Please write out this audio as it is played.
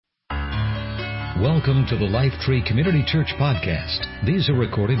Welcome to the Life Tree Community Church podcast. These are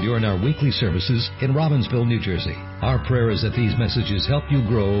recorded during our weekly services in Robbinsville, New Jersey. Our prayer is that these messages help you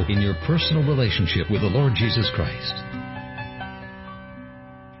grow in your personal relationship with the Lord Jesus Christ.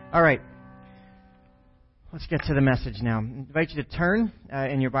 All right. Let's get to the message now. I invite you to turn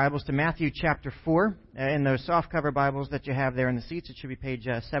in your Bibles to Matthew chapter 4. In those softcover Bibles that you have there in the seats, it should be page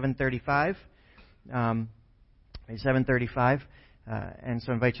 735. Page 735. And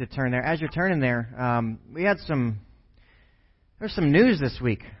so I invite you to turn there. As you're turning there, there's some news this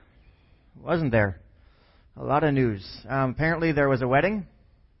week, wasn't there? A lot of news. Apparently there was a wedding.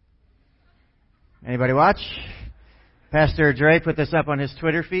 Anybody watch? Pastor Dre put this up on his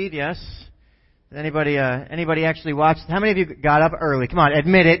Twitter feed, yes? Anybody actually watched? How many of you got up early? Come on,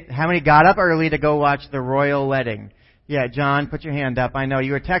 admit it. How many got up early to go watch the royal wedding? Yeah, John, put your hand up. I know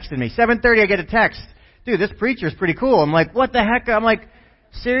you were texting me. 7:30 I get a text. Dude, this preacher's pretty cool. I'm like, what the heck? I'm like,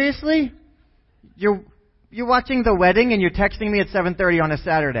 seriously? You're watching the wedding and you're texting me at 7:30 on a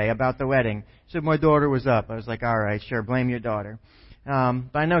Saturday about the wedding. He said, my daughter was up. I was like, all right, sure, blame your daughter.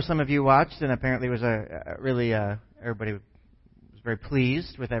 But I know some of you watched, and apparently it was everybody was very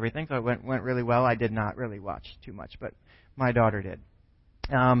pleased with everything, so it went really well. I did not really watch too much, but my daughter did.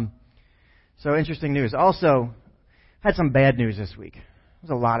 So interesting news. Also, had some bad news this week.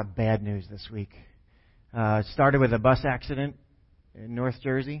 There's a lot of bad news this week. It started with a bus accident in North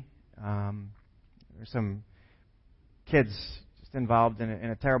Jersey. There were some kids just involved in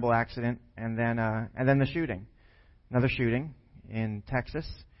a terrible accident, and then the shooting, another shooting in Texas.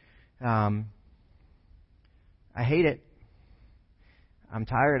 I hate it. I'm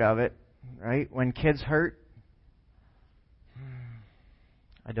tired of it. Right? When kids hurt,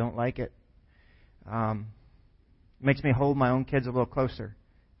 I don't like it. It makes me hold my own kids a little closer.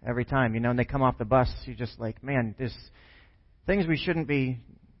 Every time, and they come off the bus, you're just like, man, there's things we shouldn't be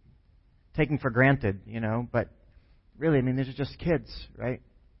taking for granted, but really, these are just kids, right?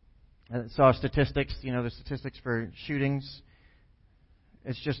 I saw statistics, the statistics for shootings.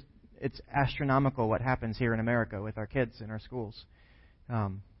 It's astronomical what happens here in America with our kids in our schools.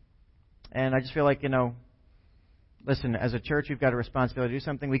 And I just feel like, listen, as a church, we've got a responsibility to do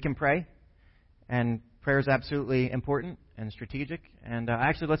something. We can pray, and prayer is absolutely important and strategic. And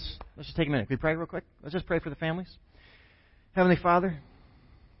actually, let's just take a minute. Can we pray real quick? Let's just pray for the families. Heavenly Father,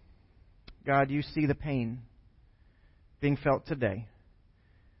 God, you see the pain being felt today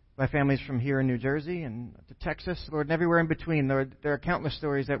by families from here in New Jersey and to Texas, Lord, and everywhere in between. Lord, there are countless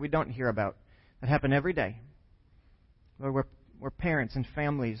stories that we don't hear about that happen every day. Lord, where parents and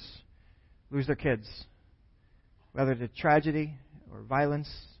families lose their kids, whether to tragedy or violence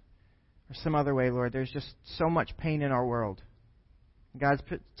or some other way, Lord. There's just so much pain in our world. God,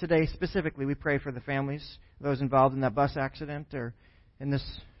 today specifically, we pray for the families, those involved in that bus accident or in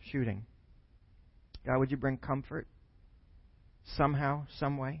this shooting. God, would you bring comfort somehow,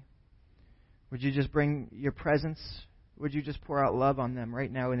 some way? Would you just bring your presence? Would you just pour out love on them right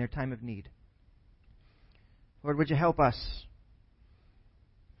now in their time of need? Lord, would you help us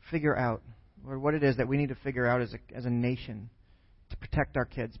figure out, Lord, what it is that we need to figure out as a nation to protect our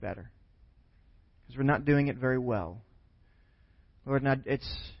kids better? Because we're not doing it very well. Lord,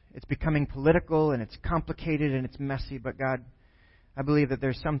 it's becoming political and it's complicated and it's messy, but God, I believe that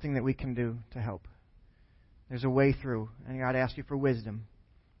there's something that we can do to help. There's a way through, and God, I ask you for wisdom.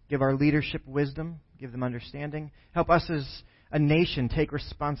 Give our leadership wisdom, give them understanding. Help us as a nation take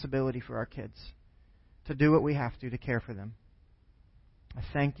responsibility for our kids, to do what we have to care for them. I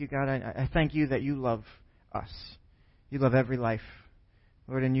thank you, God. I thank you that you love us. You love every life,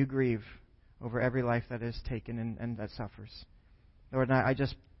 Lord, and you grieve over every life that is taken and that suffers. Lord, and I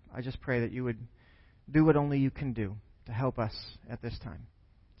just pray that you would do what only you can do to help us at this time.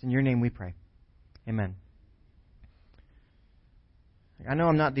 It's in your name we pray. Amen. I know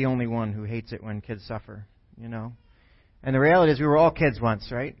I'm not the only one who hates it when kids suffer, And the reality is we were all kids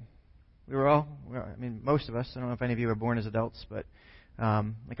once, right? Most of us. I don't know if any of you were born as adults, but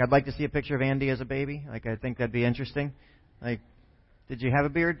I'd like to see a picture of Andy as a baby. I think that'd be interesting. Did you have a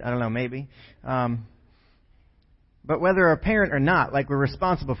beard? I don't know, maybe. But whether a parent or not, we're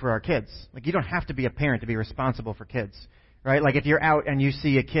responsible for our kids. You don't have to be a parent to be responsible for kids, right? If you're out and you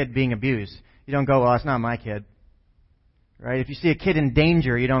see a kid being abused, you don't go, well, it's not my kid, right? If you see a kid in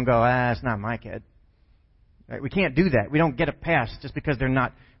danger, you don't go, it's not my kid. Right? We can't do that. We don't get a pass just because they're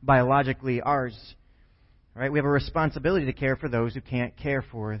not biologically ours, right? We have a responsibility to care for those who can't care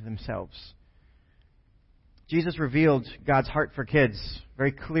for themselves. Jesus revealed God's heart for kids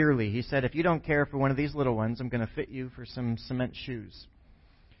very clearly. He said, if you don't care for one of these little ones, I'm going to fit you for some cement shoes.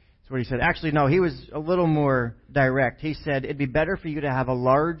 That's what he said. Actually, no, he was a little more direct. He said, it'd be better for you to have a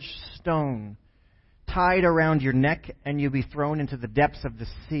large stone tied around your neck and you'll be thrown into the depths of the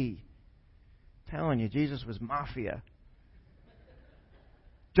sea. I'm telling you, Jesus was mafia.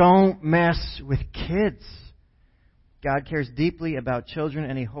 Don't mess with kids. God cares deeply about children,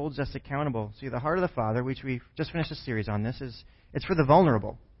 and He holds us accountable. See, the heart of the Father, which we've just finished a series on this, it's for the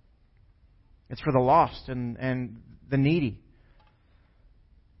vulnerable. It's for the lost and the needy.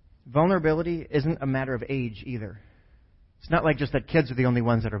 Vulnerability isn't a matter of age either. It's not like just that kids are the only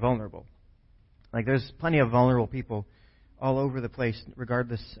ones that are vulnerable. Like, there's plenty of vulnerable people all over the place,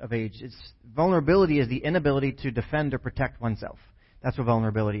 regardless of age. Vulnerability is the inability to defend or protect oneself. That's what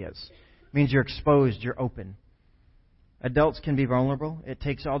vulnerability is. It means you're exposed, you're open. Adults can be vulnerable. It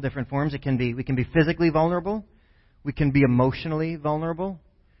takes all different forms. We can be physically vulnerable. We can be emotionally vulnerable,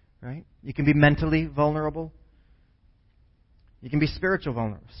 right? You can be mentally vulnerable. You can be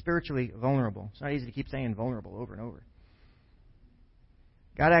spiritually vulnerable. It's not easy to keep saying vulnerable over and over.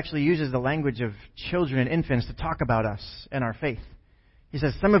 God actually uses the language of children and infants to talk about us and our faith. He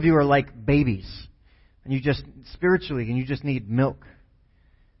says, some of you are like babies, and you just need milk.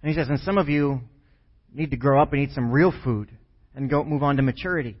 And He says, and some of you need to grow up and eat some real food and move on to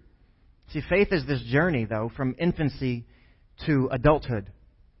maturity. See, faith is this journey, though, from infancy to adulthood.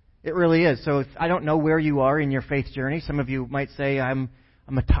 It really is. So I don't know where you are in your faith journey. Some of you might say, I'm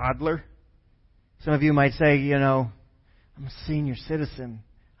a toddler. Some of you might say, I'm a senior citizen.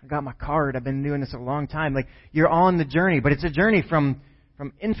 I got my card. I've been doing this a long time. Like, you're on the journey, but it's a journey from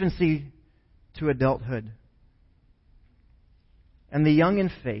infancy to adulthood. And the young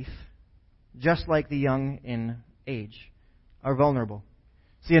in faith, just like the young in age, are vulnerable.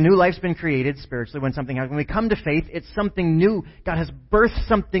 See, a new life's been created spiritually when something happens. When we come to faith, it's something new. God has birthed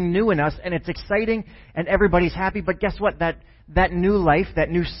something new in us, and it's exciting, and everybody's happy. But guess what? That new life,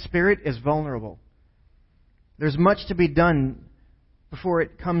 that new spirit is vulnerable. There's much to be done before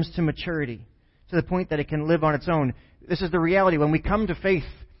it comes to maturity, to the point that it can live on its own. This is the reality. When we come to faith,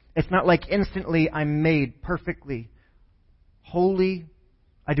 it's not like instantly I'm made perfectly holy.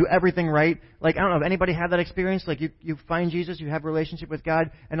 I do everything right. Like, I don't know if anybody had that experience. Like, you find Jesus, you have a relationship with God,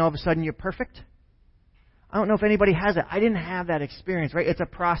 and all of a sudden you're perfect. I don't know if anybody has it. I didn't have that experience, right? It's a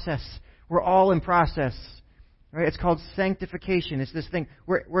process. We're all in process, right? It's called sanctification. It's this thing.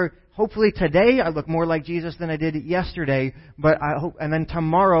 We're hopefully today I look more like Jesus than I did yesterday, but I hope, and then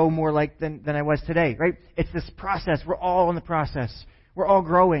tomorrow more like than I was today, right? It's this process. We're all in the process. We're all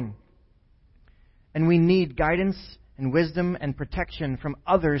growing, and we need guidance and wisdom and protection from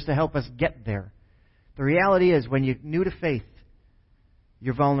others to help us get there. The reality is, when you're new to faith,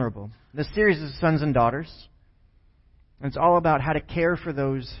 you're vulnerable. This series is Sons and Daughters, and it's all about how to care for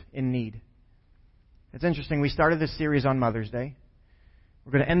those in need. It's interesting, we started this series on Mother's Day.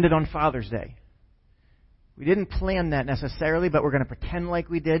 We're going to end it on Father's Day. We didn't plan that necessarily, but we're going to pretend like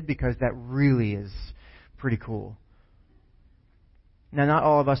we did, because that really is pretty cool. Now, not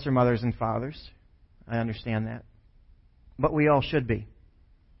all of us are mothers and fathers. I understand that. But we all should be,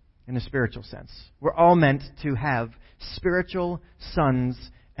 in a spiritual sense. We're all meant to have spiritual sons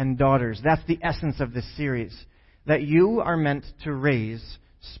and daughters. That's the essence of this series. That you are meant to raise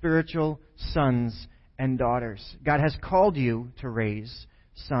spiritual sons and daughters. God has called you to raise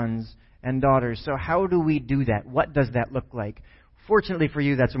sons and daughters. So how do we do that? What does that look like? Fortunately for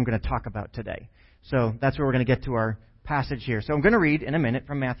you, that's what I'm going to talk about today. So that's where we're going to get to our passage here. So I'm going to read in a minute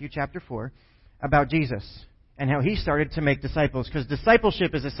from Matthew chapter 4 about Jesus and how He started to make disciples. Because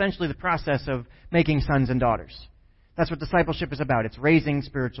discipleship is essentially the process of making sons and daughters. That's what discipleship is about. It's raising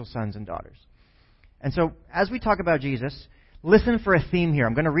spiritual sons and daughters. And so as we talk about Jesus, listen for a theme here.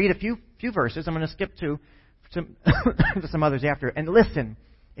 I'm going to read a few verses. I'm going to skip to some others after. And listen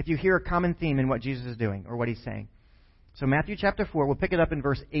if you hear a common theme in what Jesus is doing or what He's saying. So Matthew chapter 4, we'll pick it up in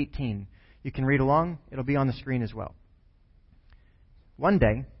verse 18. You can read along. It'll be on the screen as well. One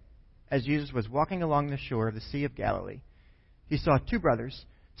day, as Jesus was walking along the shore of the Sea of Galilee, He saw two brothers,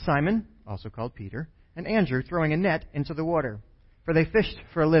 Simon, also called Peter, and Andrew, throwing a net into the water, for they fished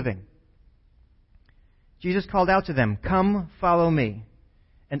for a living. Jesus called out to them, "Come, follow me,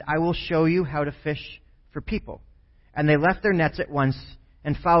 and I will show you how to fish for people." And they left their nets at once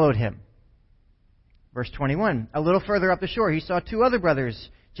and followed Him. Verse 21, a little further up the shore, He saw two other brothers,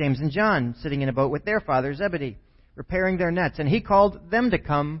 James and John, sitting in a boat with their father Zebedee, repairing their nets, and He called them to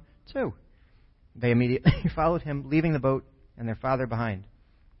come too. They immediately followed Him, leaving the boat and their father behind.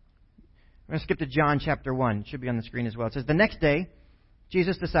 I'm going to skip to John chapter 1. It should be on the screen as well. It says, the next day,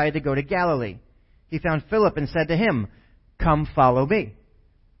 Jesus decided to go to Galilee. He found Philip and said to him, "Come, follow me."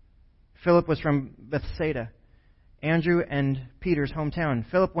 Philip was from Bethsaida, Andrew and Peter's hometown.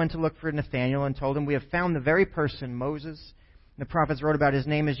 Philip went to look for Nathanael and told him, "We have found the very person Moses The prophets wrote about his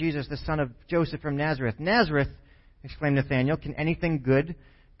name is Jesus, the son of Joseph from Nazareth. Nazareth, exclaimed Nathanael, can anything good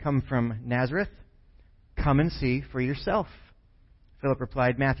come from Nazareth? Come and see for yourself. Philip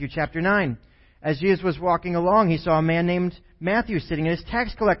replied, Matthew chapter 9. As Jesus was walking along, he saw a man named Matthew sitting in his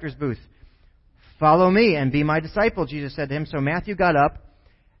tax collector's booth. Follow me and be my disciple, Jesus said to him. So Matthew got up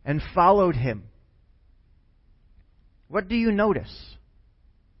and followed him. What do you notice?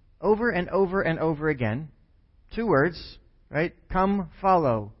 Over and over and over again. 2 words, right? Come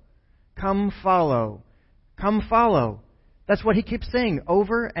follow. Come follow. Come follow. That's what he keeps saying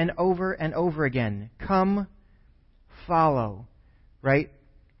over and over and over again. Come follow. Right?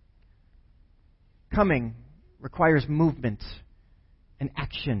 Coming requires movement and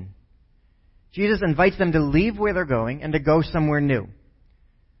action. Jesus invites them to leave where they're going and to go somewhere new.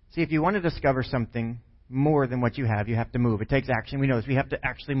 See, if you want to discover something more than what you have to move. It takes action. We know this. We have to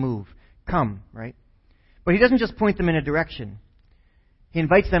actually move. Come, right? But he doesn't just point them in a direction. He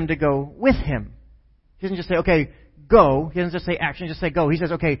invites them to go with him. He doesn't just say, okay, go. He doesn't just say action, just say go. He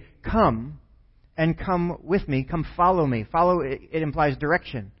says, okay, come and come with me. Come follow me. Follow, it implies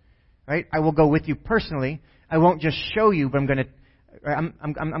direction, right? I will go with you personally. I won't just show you, but I'm going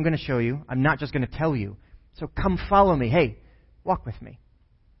to show you. I'm not just going to tell you. So come follow me. Hey, walk with me.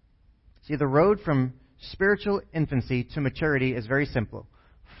 See, the road from spiritual infancy to maturity is very simple.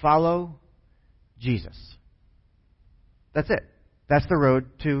 Follow Jesus. That's it. That's the road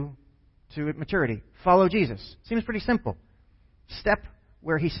to maturity. Follow Jesus. Seems pretty simple. Step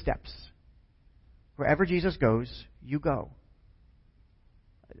where he steps. Wherever Jesus goes, you go.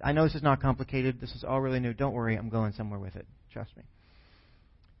 I know this is not complicated. This is all really new. Don't worry, I'm going somewhere with it. Trust me.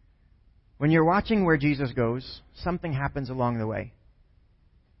 When you're watching where Jesus goes, something happens along the way.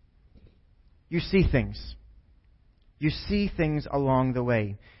 You see things. You see things along the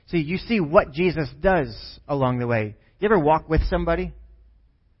way. See, you see what Jesus does along the way. You ever walk with somebody?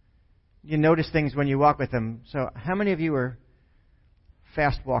 You notice things when you walk with them. So how many of you are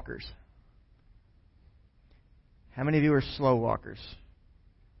fast walkers? How many of you are slow walkers?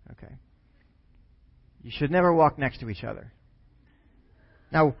 Okay. You should never walk next to each other.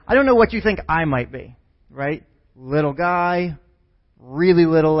 Now, I don't know what you think I might be, right? Little guy, really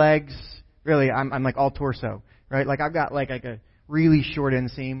little legs. Really, I'm like all torso, right? Like I've got like a really short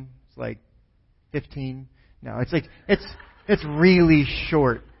inseam. It's like 15. No, it's like it's really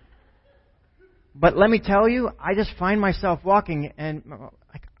short. But let me tell you, I just find myself walking and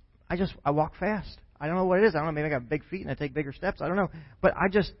I walk fast. I don't know what it is. I don't know. Maybe I got big feet and I take bigger steps. I don't know. But I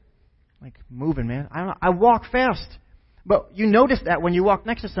just like moving, man. I don't know. I walk fast. But you notice that when you walk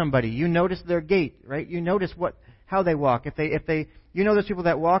next to somebody, you notice their gait, right? You notice how they walk. If they you know those people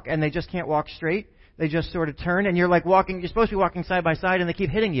that walk and they just can't walk straight. They just sort of turn and you're like walking, you're supposed to be walking side by side and they keep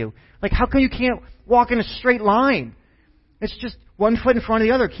hitting you. Like how come you can't walk in a straight line? It's just one foot in front of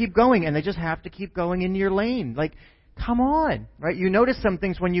the other. Keep going. And they just have to keep going in your lane. Like, come on, right? You notice some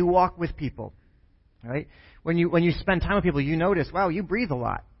things when you walk with people, right? When you spend time with people, you notice, wow, you breathe a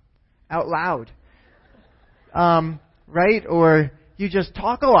lot out loud. Right? Or you just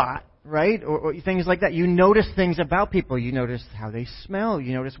talk a lot, right? Or things like that. You notice things about people. You notice how they smell.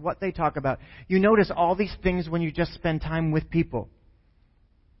 You notice what they talk about. You notice all these things when you just spend time with people.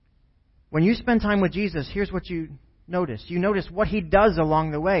 When you spend time with Jesus, here's what you notice. You notice what he does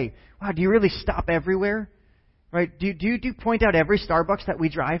along the way. Wow, do you really stop everywhere? Right? Do you point out every Starbucks that we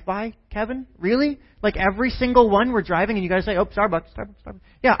drive by, Kevin? Really? Like every single one we're driving and you guys say, oh, Starbucks.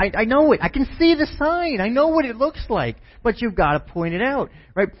 Yeah, I know it. I can see the sign. I know what it looks like. But you've got to point it out.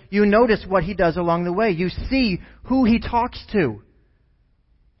 Right? You notice what he does along the way. You see who he talks to.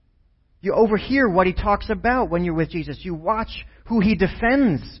 You overhear what he talks about when you're with Jesus. You watch who he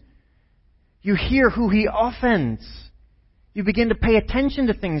defends. You hear who he offends. You begin to pay attention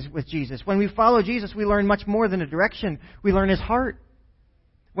to things with Jesus. When we follow Jesus, we learn much more than a direction. We learn his heart.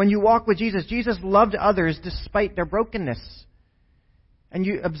 When you walk with Jesus, Jesus loved others despite their brokenness. And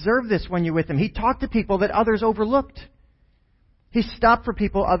you observe this when you're with him. He talked to people that others overlooked. He stopped for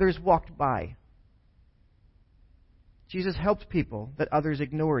people others walked by. Jesus helped people that others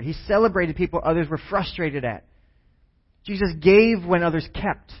ignored. He celebrated people others were frustrated at. Jesus gave when others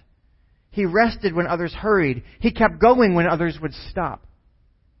kept. He rested when others hurried. He kept going when others would stop.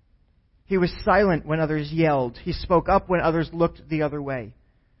 He was silent when others yelled. He spoke up when others looked the other way.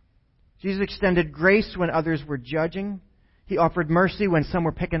 Jesus extended grace when others were judging. He offered mercy when some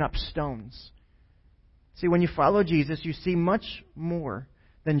were picking up stones. See, when you follow Jesus, you see much more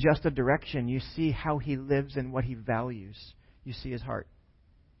than just a direction. You see how he lives and what he values. You see his heart.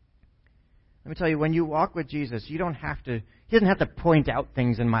 Let me tell you, when you walk with Jesus, he doesn't have to point out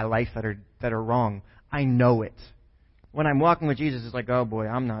things in my life that are wrong. I know it. When I'm walking with Jesus, it's like, oh boy,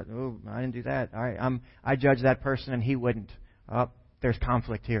 I didn't do that. All right, I judge that person and he wouldn't. Oh, there's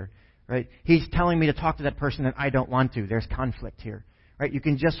conflict here, right? He's telling me to talk to that person and I don't want to. There's conflict here, right? You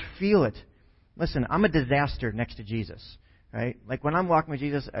can just feel it. Listen, I'm a disaster next to Jesus, right? Like when I'm walking with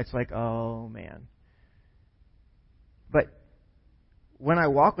Jesus, it's like, oh man. But when I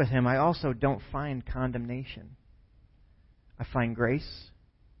walk with Him, I also don't find condemnation. I find grace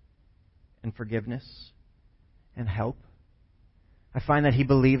and forgiveness and help. I find that He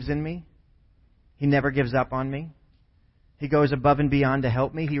believes in me. He never gives up on me. He goes above and beyond to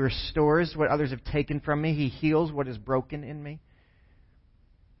help me. He restores what others have taken from me. He heals what is broken in me.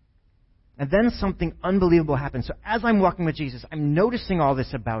 And then something unbelievable happens. So as I'm walking with Jesus, I'm noticing all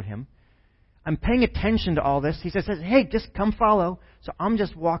this about Him. I'm paying attention to all this. He says, hey, just come follow. So I'm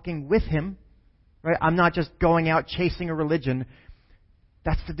just walking with Him. Right? I'm not just going out chasing a religion.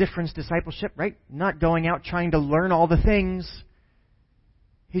 That's the difference, discipleship, right? Not going out trying to learn all the things.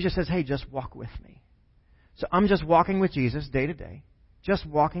 He just says, hey, just walk with me. So I'm just walking with Jesus day to day. Just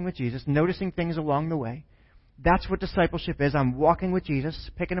walking with Jesus, noticing things along the way. That's what discipleship is. I'm walking with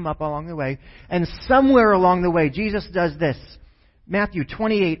Jesus, picking Him up along the way. And somewhere along the way, Jesus does this. Matthew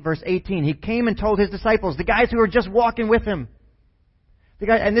 28, verse 18. He came and told His disciples, the guys who were just walking with Him.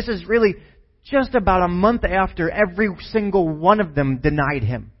 And this is really just about a month after every single one of them denied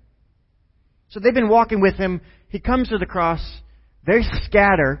Him. So they've been walking with Him. He comes to the cross. They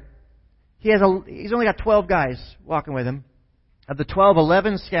scatter. He's only got 12 guys walking with Him. Of the 12,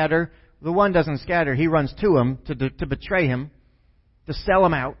 11 scatter. The one doesn't scatter. He runs to Him to betray Him, to sell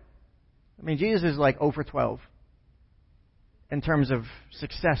Him out. I mean, Jesus is like 0 for 12 in terms of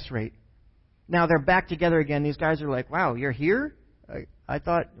success rate. Now they're back together again. These guys are like, wow, you're here? I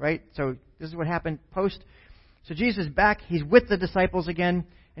thought, right? So this is what happened post. So Jesus is back. He's with the disciples again.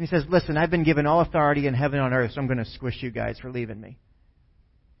 And He says, listen, I've been given all authority in heaven and on earth, so I'm going to squish you guys for leaving me.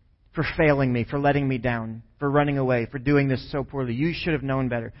 For failing me, for letting me down, for running away, for doing this so poorly. You should have known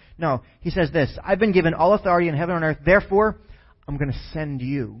better. No, He says this, I've been given all authority in heaven and on earth, therefore I'm going to send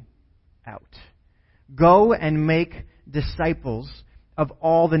you out. Go and make disciples of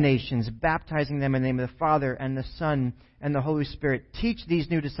all the nations, baptizing them in the name of the Father and the Son and the Holy Spirit. Teach these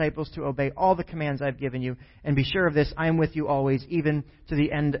new disciples to obey all the commands I've given you, and be sure of this, I am with you always, even to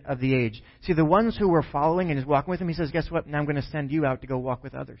the end of the age. See, the ones who were following and is walking with Him, He says, guess what? Now I'm going to send you out to go walk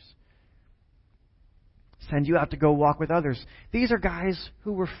with others. Send you out to go walk with others. These are guys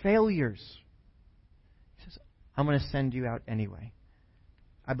who were failures. He says, I'm going to send you out anyway.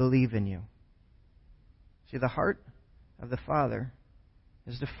 I believe in you. See, the heart of the Father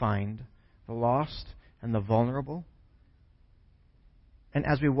is to find the lost and the vulnerable. And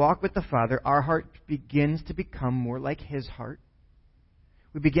as we walk with the Father, our heart begins to become more like His heart.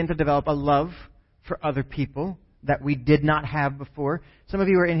 We begin to develop a love for other people that we did not have before. Some of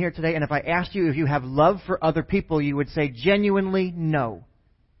you are in here today, and if I asked you if you have love for other people, you would say genuinely no.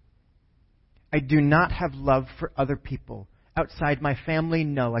 I do not have love for other people. Outside my family,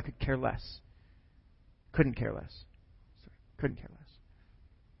 no, I could care less. Couldn't care less. Couldn't care less.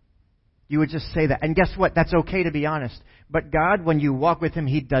 You would just say that. And guess what? That's okay to be honest. But God, when you walk with Him,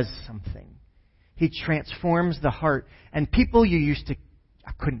 He does something. He transforms the heart. And people you used to,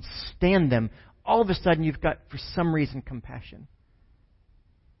 I couldn't stand them, all of a sudden you've got, for some reason, compassion.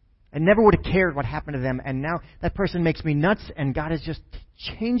 I never would have cared what happened to them, and now that person makes me nuts, and God is just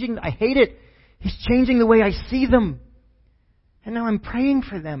changing. I hate it. He's changing the way I see them. And now I'm praying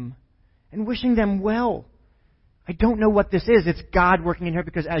for them and wishing them well. I don't know what this is. It's God working in here,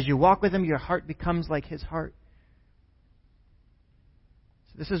 because as you walk with Him, your heart becomes like His heart.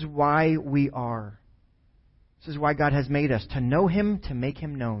 So this is why we are. This is why God has made us, to know Him, to make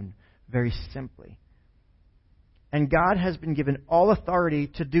Him known, very simply. And God has been given all authority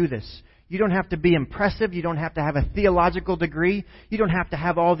to do this. You don't have to be impressive. You don't have to have a theological degree. You don't have to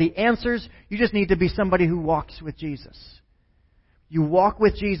have all the answers. You just need to be somebody who walks with Jesus. You walk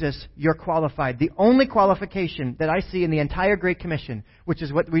with Jesus, you're qualified. The only qualification that I see in the entire Great Commission, which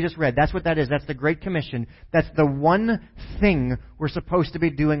is what we just read, that's what that is. That's the Great Commission. That's the one thing we're supposed to be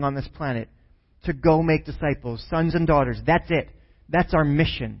doing on this planet. To go make disciples, sons and daughters. That's it. That's our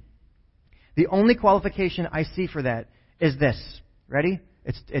mission. The only qualification I see for that is this. Ready?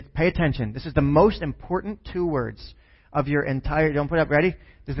 Pay attention. This is the most important 2 words of your entire... Don't put it up. Ready?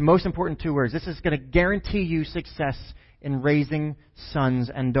 This is the most important 2 words. This is going to guarantee you success in raising sons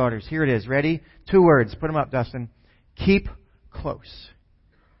and daughters. Here it is. Ready? 2 words. Put them up, Dustin. Keep close.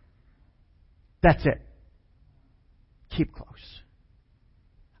 That's it. Keep close.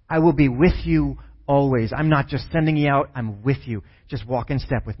 I will be with you always. I'm not just sending you out. I'm with you. Just walk in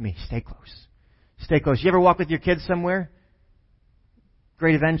step with me. Stay close. Stay close. You ever walk with your kids somewhere?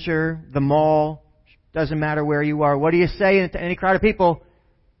 Great adventure, the mall, doesn't matter where you are. What do you say to any crowd of people?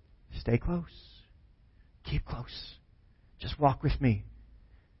 Stay close. Keep close. Just walk with me.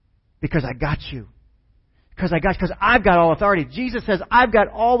 Because I got you. Because I've got all authority. Jesus says, I've got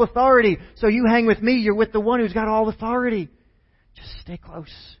all authority. So you hang with me, you're with the one who's got all authority. Just stay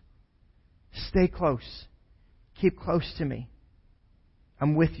close. Stay close. Keep close to me.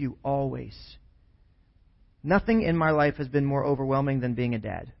 I'm with you always. Nothing in my life has been more overwhelming than being a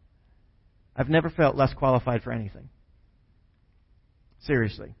dad. I've never felt less qualified for anything.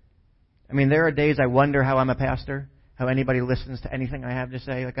 Seriously. I mean, there are days I wonder how I'm a pastor, how anybody listens to anything I have to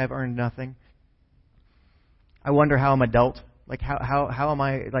say, like I've earned nothing. I wonder how I'm adult. Like how am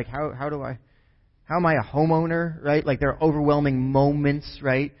I, like how am I a homeowner, right? Like there are overwhelming moments,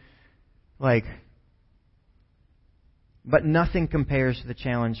 right? Like, but nothing compares to the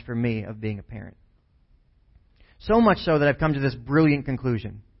challenge for me of being a parent. So much so that I've come to this brilliant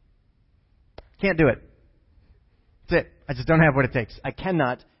conclusion. Can't do it. That's it. I just don't have what it takes. I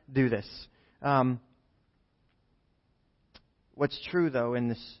cannot do this. What's true, though,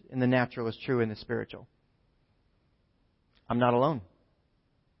 in the natural is true in the spiritual. I'm not alone.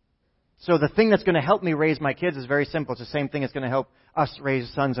 So the thing that's going to help me raise my kids is very simple. It's the same thing that's going to help us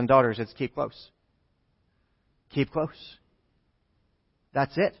raise sons and daughters. It's keep close. Keep close.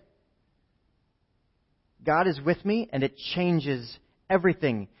 That's it. God is with me, and it changes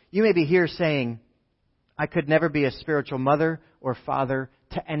everything. You may be here saying, I could never be a spiritual mother or father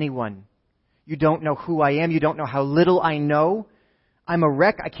to anyone. You don't know who I am. You don't know how little I know. I'm a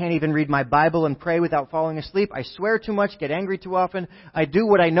wreck. I can't even read my Bible and pray without falling asleep. I swear too much, get angry too often. I do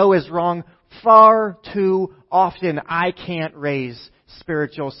what I know is wrong far too often. I can't raise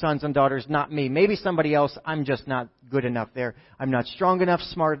spiritual sons and daughters, not me. Maybe somebody else. I'm just not good enough there. I'm not strong enough,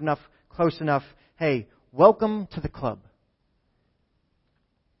 smart enough, close enough. Hey, welcome to the club.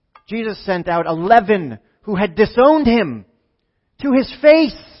 Jesus sent out 11 who had disowned him to his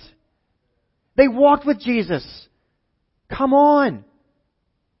face. They walked with Jesus. Come on.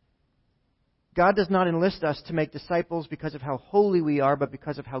 God does not enlist us to make disciples because of how holy we are, but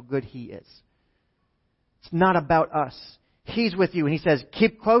because of how good He is. It's not about us. He's with you, and He says,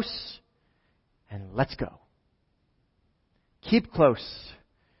 keep close, and let's go. Keep close,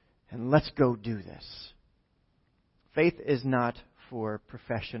 and let's go do this. Faith is not for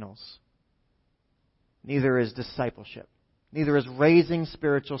professionals. Neither is discipleship. Neither is raising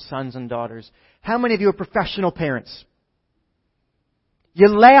spiritual sons and daughters. How many of you are professional parents? You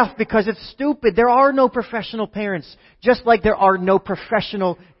laugh because it's stupid. There are no professional parents, just like there are no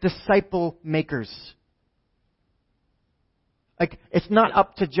professional disciple makers. Like, it's not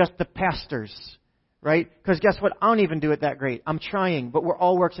up to just the pastors, right? Because guess what? I don't even do it that great. I'm trying, but we're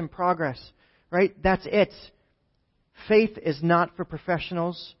all works in progress, right? That's it. Faith is not for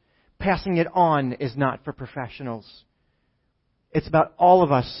professionals. Passing it on is not for professionals. It's about all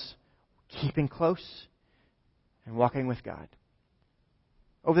of us keeping close and walking with God.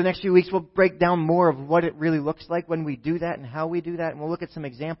 Over the next few weeks, we'll break down more of what it really looks like when we do that and how we do that, and we'll look at some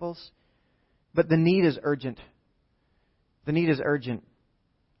examples. But the need is urgent. The need is urgent.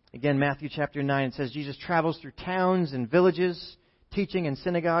 Again, Matthew chapter 9, it says, Jesus travels through towns and villages, teaching in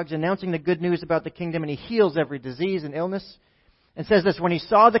synagogues, announcing the good news about the kingdom, and He heals every disease and illness. And says this, when He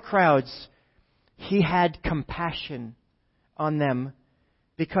saw the crowds, He had compassion on them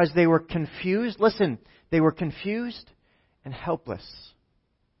because they were confused. Listen, they were confused and helpless.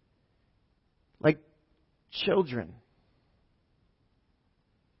 Like children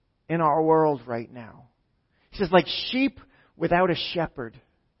in our world right now. He says, like sheep without a shepherd,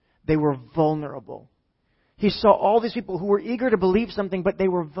 they were vulnerable. He saw all these people who were eager to believe something, but they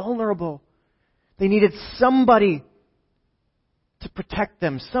were vulnerable. They needed somebody to protect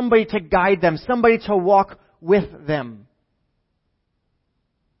them, somebody to guide them, somebody to walk with them.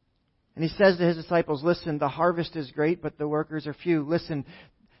 And He says to His disciples, listen, the harvest is great, but the workers are few. Listen,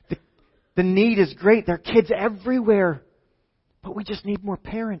 the need is great. There are kids everywhere. But we just need more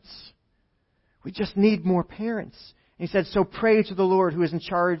parents. We just need more parents. And He said, so pray to the Lord who is in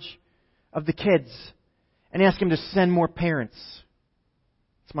charge of the kids and ask Him to send more parents.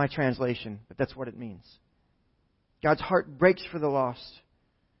 It's my translation, but that's what it means. God's heart breaks for the lost.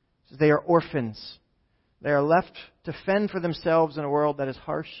 They are orphans. They are left to fend for themselves in a world that is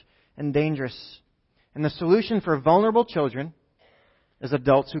harsh and dangerous. And the solution for vulnerable children is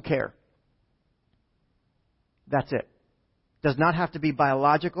adults who care. That's it. Does not have to be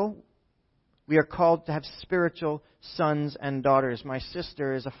biological. We are called to have spiritual sons and daughters. My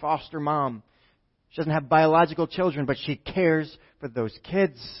sister is a foster mom. She doesn't have biological children, but she cares for those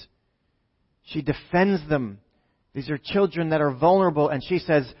kids. She defends them. These are children that are vulnerable, and she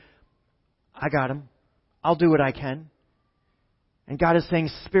says, I got them. I'll do what I can. And God is saying,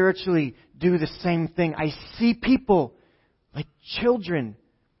 spiritually, do the same thing. I see people like children,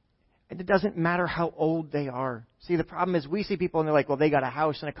 and it doesn't matter how old they are. See, the problem is we see people and they're like, well, they got a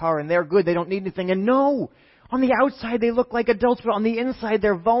house and a car and they're good. They don't need anything. And no, on the outside they look like adults, but on the inside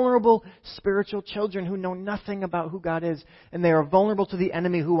they're vulnerable spiritual children who know nothing about who God is. And they are vulnerable to the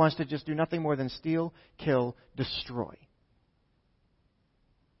enemy who wants to just do nothing more than steal, kill, destroy.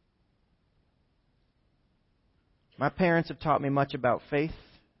 My parents have taught me much about faith.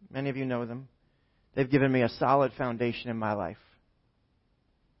 Many of you know them. They've given me a solid foundation in my life.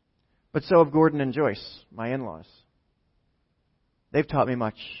 But so have Gordon and Joyce, my in-laws. They've taught me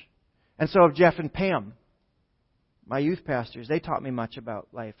much. And so have Jeff and Pam, my youth pastors. They taught me much about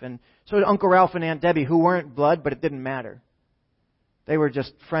life. And so did Uncle Ralph and Aunt Debbie, who weren't blood, but it didn't matter. They were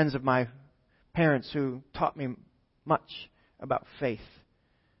just friends of my parents who taught me much about faith.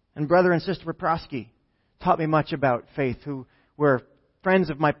 And Brother and Sister Paprosky taught me much about faith, who were friends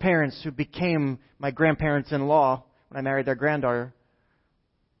of my parents who became my grandparents-in-law when I married their granddaughter.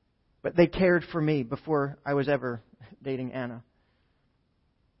 But they cared for me before I was ever dating Anna.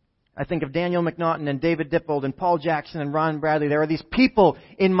 I think of Daniel McNaughton and David Dippold and Paul Jackson and Ron Bradley. There are these people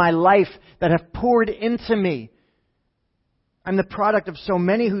in my life that have poured into me. I'm the product of so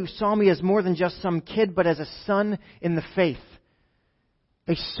many who saw me as more than just some kid, but as a son in the faith.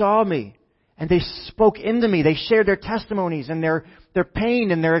 They saw me and they spoke into me. They shared their testimonies and their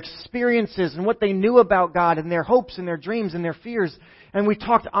pain and their experiences and what they knew about God and their hopes and their dreams and their fears. And we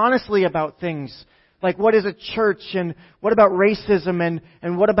talked honestly about things like what is a church and what about racism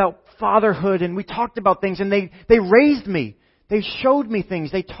and what about fatherhood. And we talked about things and they raised me. They showed me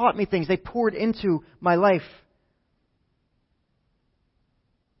things. They taught me things. They poured into my life.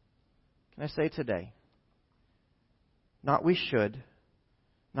 Can I say today, not we should,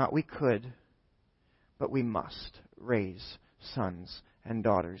 not we could, but we must raise sons and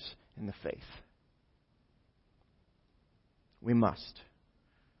daughters in the faith. We must.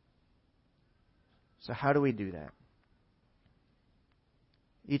 So how do we do that?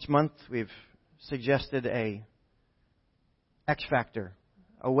 Each month we've suggested a X factor,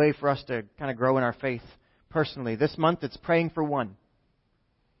 a way for us to kind of grow in our faith personally. This month it's praying for one.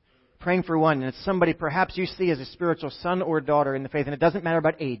 Praying for one. And it's somebody perhaps you see as a spiritual son or daughter in the faith. And it doesn't matter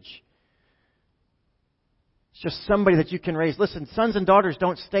about age. It's just somebody that you can raise. Listen, sons and daughters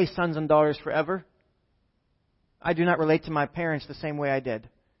don't stay sons and daughters forever. I do not relate to my parents the same way I did.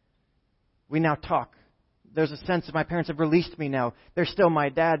 We now talk. There's a sense that my parents have released me now. They're still my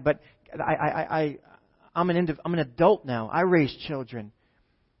dad, but I'm an adult now. I raise children.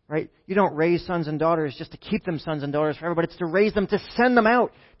 Right? You don't raise sons and daughters just to keep them sons and daughters forever, but it's to raise them, to send them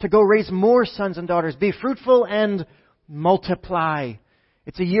out, to go raise more sons and daughters. Be fruitful and multiply.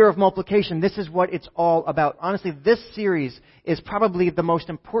 It's a year of multiplication. This is what it's all about. Honestly, this series is probably the most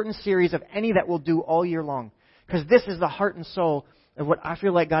important series of any that we'll do all year long. Because this is the heart and soul of what I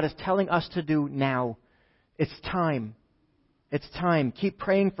feel like God is telling us to do now. It's time. It's time. Keep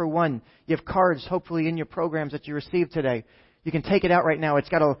praying for one. You have cards, hopefully, in your programs that you received today. You can take it out right now. It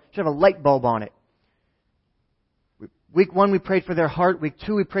should have a light bulb on it. Week 1, we prayed for their heart. Week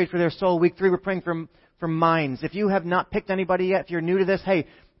 2, we prayed for their soul. Week 3, we're praying for minds. If you have not picked anybody yet, if you're new to this, hey,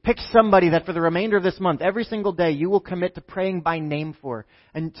 pick somebody that for the remainder of this month, every single day, you will commit to praying by name for.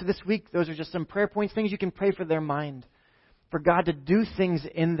 And to this week, those are just some prayer points, things you can pray for their mind, for God to do things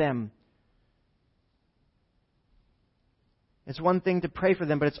in them. It's one thing to pray for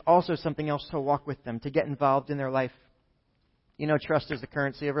them, but it's also something else to walk with them, to get involved in their life. You know, trust is the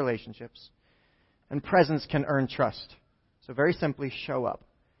currency of relationships. And presence can earn trust. So very simply, show up.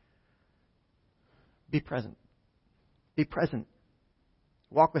 Be present. Be present.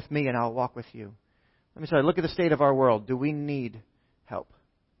 Walk with me and I'll walk with you. Let me say, look at the state of our world. Do we need help?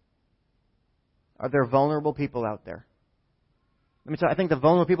 Are there vulnerable people out there? Let me tell you, I think the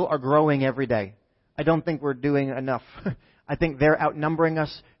vulnerable people are growing every day. I don't think we're doing enough. I think they're outnumbering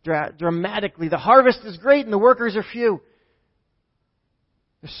us dramatically. The harvest is great and the workers are few.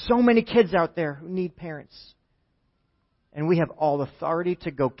 There's so many kids out there who need parents. And we have all authority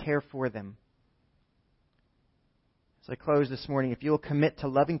to go care for them. As I close this morning, if you will commit to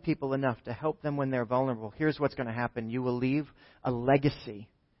loving people enough to help them when they're vulnerable, here's what's going to happen. You will leave a legacy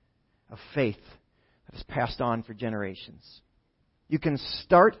of faith that is passed on for generations. You can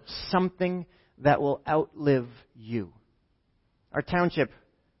start something that will outlive you. Our township,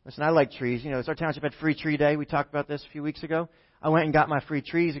 listen, I like trees. You know, our township had Free Tree Day. We talked about this a few weeks ago. I went and got my free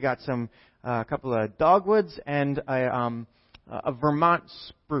trees. I got a couple of dogwoods and a Vermont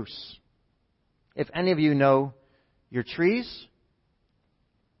spruce. If any of you know your trees,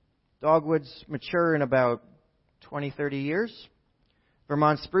 dogwoods mature in about 20, 30 years.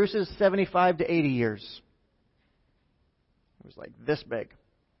 Vermont spruces, 75 to 80 years. It was like this big.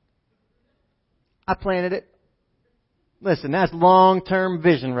 I planted it. Listen, that's long-term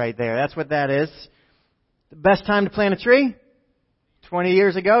vision right there. That's what that is. The best time to plant a tree? 20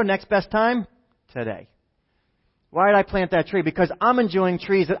 years ago. Next best time? Today. Why did I plant that tree? Because I'm enjoying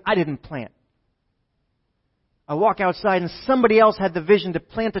trees that I didn't plant. I walk outside and somebody else had the vision to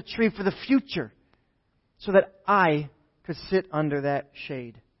plant a tree for the future so that I could sit under that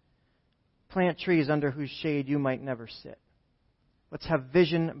shade. Plant trees under whose shade you might never sit. Let's have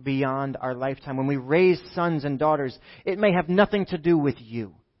vision beyond our lifetime. When we raise sons and daughters, it may have nothing to do with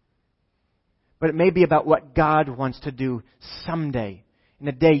you. But it may be about what God wants to do someday, in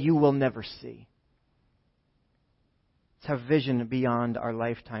a day you will never see. Let's have vision beyond our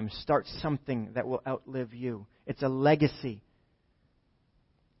lifetime. Start something that will outlive you. It's a legacy.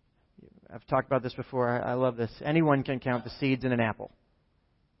 I've talked about this before. I love this. Anyone can count the seeds in an apple.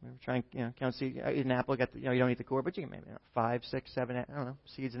 Try and count seeds. Eat an apple. You don't eat the core, but you can maybe 5, 6, 7, I don't know,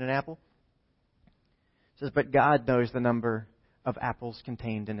 seeds in an apple. It says, but God knows the number of apples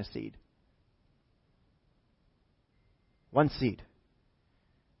contained in a seed. One seed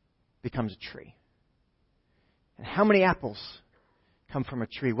becomes a tree. And how many apples come from a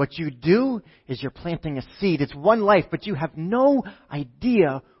tree? What you do is you're planting a seed. It's one life, but you have no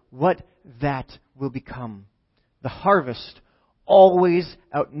idea what that will become. The harvest always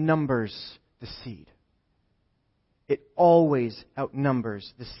outnumbers the seed. It always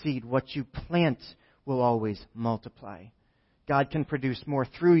outnumbers the seed. What you plant will always multiply. God can produce more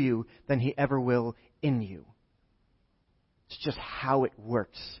through you than He ever will in you. It's just how it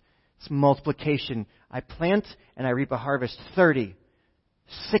works. It's multiplication. I plant and I reap a harvest 30,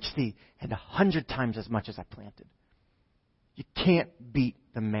 60, and 100 times as much as I planted. You can't beat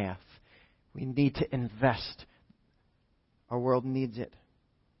the math. We need to invest. Our world needs it.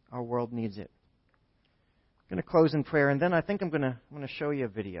 Our world needs it. I'm going to close in prayer, and then I think I'm going to show you a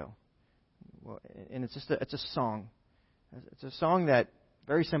video. Well, and it's a song. It's a song that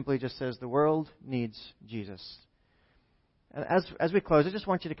very simply just says, the world needs Jesus. And as we close, I just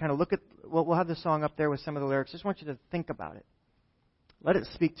want you to kind of look at, we'll have the song up there with some of the lyrics. I just want you to think about it. Let it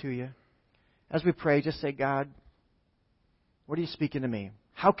speak to you. As we pray, just say, God, what are you speaking to me?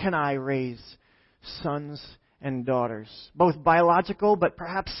 How can I raise sons and daughters, both biological, but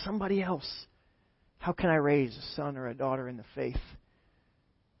perhaps somebody else? How can I raise a son or a daughter in the faith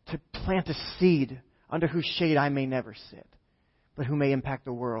to plant a seed under whose shade I may never sit, but who may impact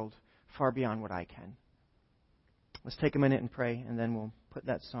the world far beyond what I can? Let's take a minute and pray, and then we'll put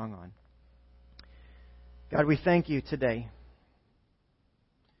that song on. God, we thank you today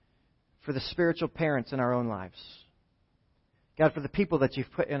for the spiritual parents in our own lives. God, for the people that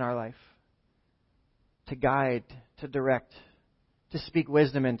you've put in our life to guide, to direct, to speak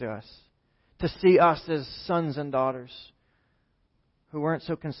wisdom into us, to see us as sons and daughters who weren't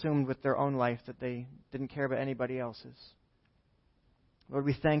so consumed with their own life that they didn't care about anybody else's. Lord,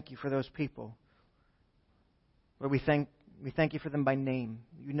 we thank you for those people. Lord, we thank you for them by name.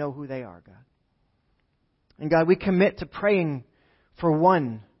 You know who they are, God. And God, we commit to praying for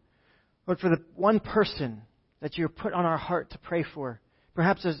one. Lord, for the one person that you have put on our heart to pray for.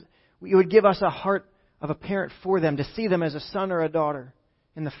 Perhaps as you would give us a heart of a parent for them, to see them as a son or a daughter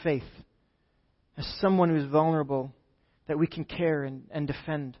in the faith, as someone who's vulnerable, that we can care and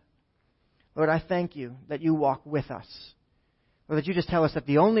defend. Lord, I thank you that you walk with us. Lord, that you just tell us that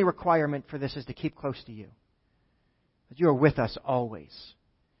the only requirement for this is to keep close to you. That you are with us always.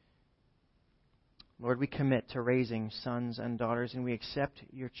 Lord, we commit to raising sons and daughters, and we accept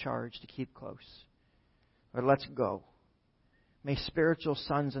your charge to keep close. Lord, let's go. May spiritual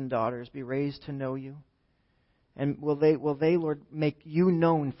sons and daughters be raised to know you. And will they, Lord, make you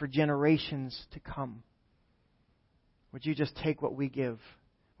known for generations to come? Would you just take what we give,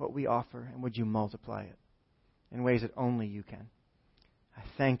 what we offer, and would you multiply it in ways that only you can? I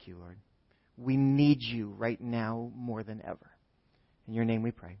thank you, Lord. We need you right now more than ever. In your name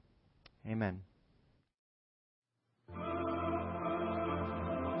we pray. Amen.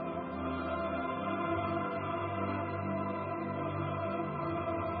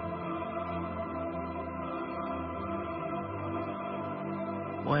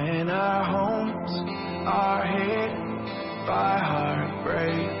 When our homes are hit by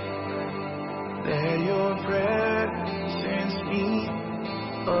heartbreak, there your presence meets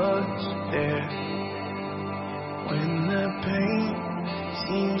us there. When the pain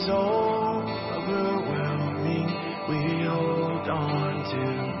seems overwhelming, we hold on to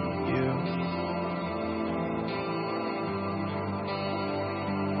you.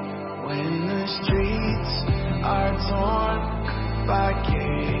 When the streets are torn by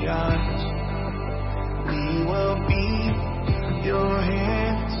chaos, we will be your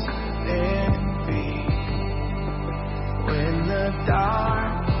hands and feet. When the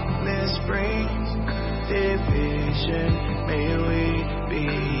darkness brings division, may we be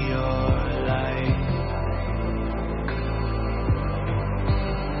your light.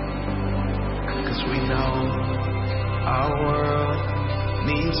 'Cause we know our world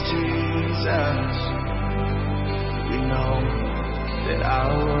needs Jesus. We know that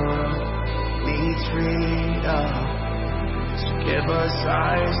our world needs freedom. So give us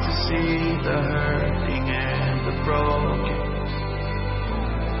eyes to see the hurting and the broken,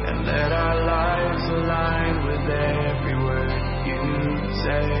 and let our lives align with every word you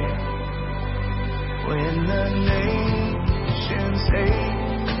say. When the nations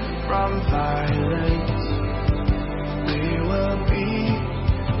hate from violence, we will be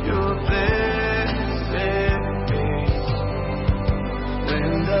your blessed face.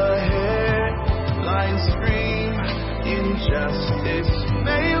 When the headlines scream injustice,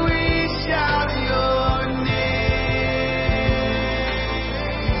 may we shout your name.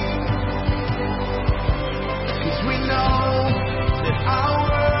 'Cause we know that our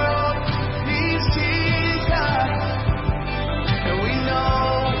world needs Jesus, and we know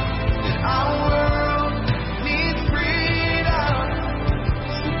that our world needs freedom.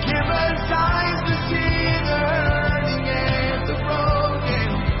 So give us eyes to see the hurting and the broken,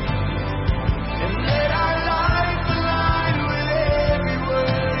 and let our lives align with every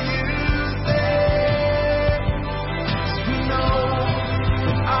word you say. 'Cause we know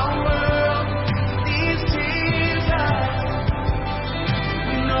that our world needs Jesus.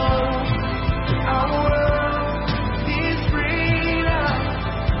 We know that our world needs freedom.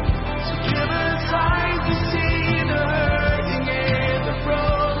 So give us eyes to see the hurting and the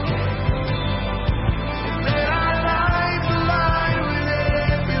broken, and let our lives align with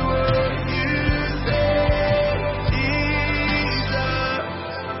every word you say, Jesus.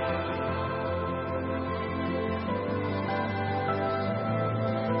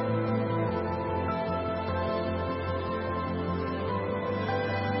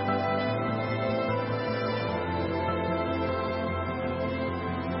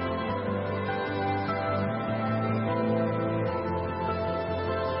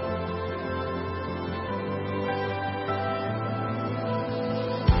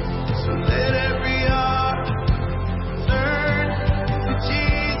 So let every heart turn to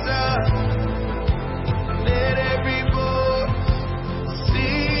Jesus. Let every voice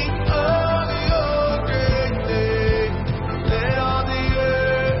sing of your great name. Let all the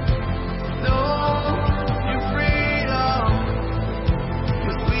earth know your freedom,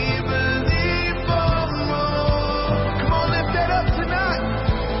 'cause we believe for more. Come on, lift that up tonight.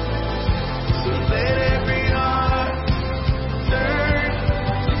 So let every heart turn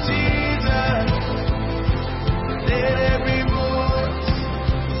to Jesus. Let every voice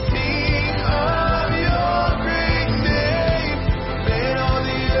sing of your great name. Let all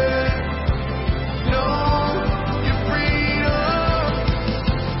the earth know your freedom.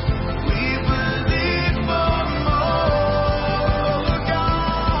 We believe for more,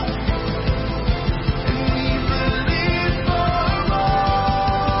 God, and we believe for more.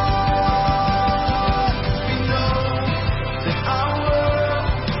 We know that our world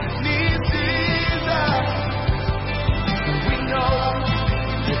needs Jesus. We know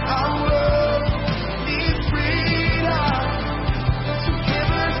that our world needs freedom. So give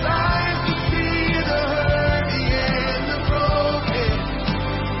us eyes to see the hurting and the broken,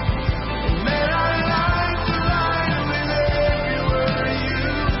 and let our lives align with every word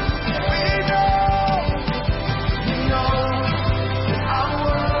you say. We know that our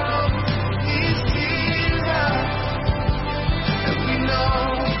world needs Jesus, and we know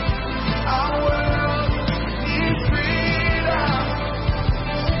our world needs freedom.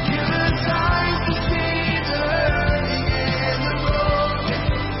 Give us eyes to see the hurting and the broken,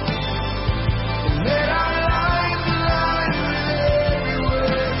 and let our lives align with every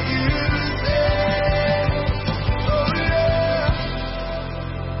word you say. Oh yeah.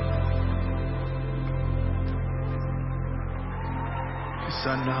 'Cause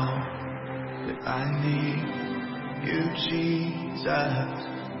I know that I need you, Jesus,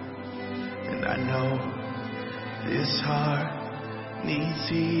 and I know this heart needs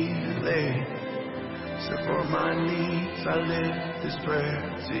healing. So for my needs, I lift this prayer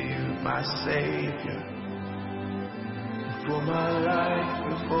to you, my Savior. And for my life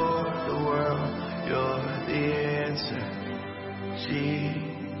and for the world, you're the answer,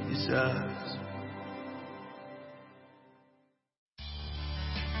 Jesus.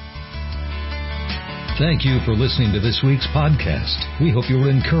 Thank you for listening to this week's podcast. We hope you were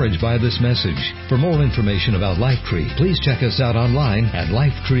encouraged by this message. For more information about LifeTree, please check us out online at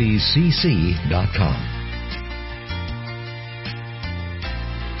lifetreecc.com.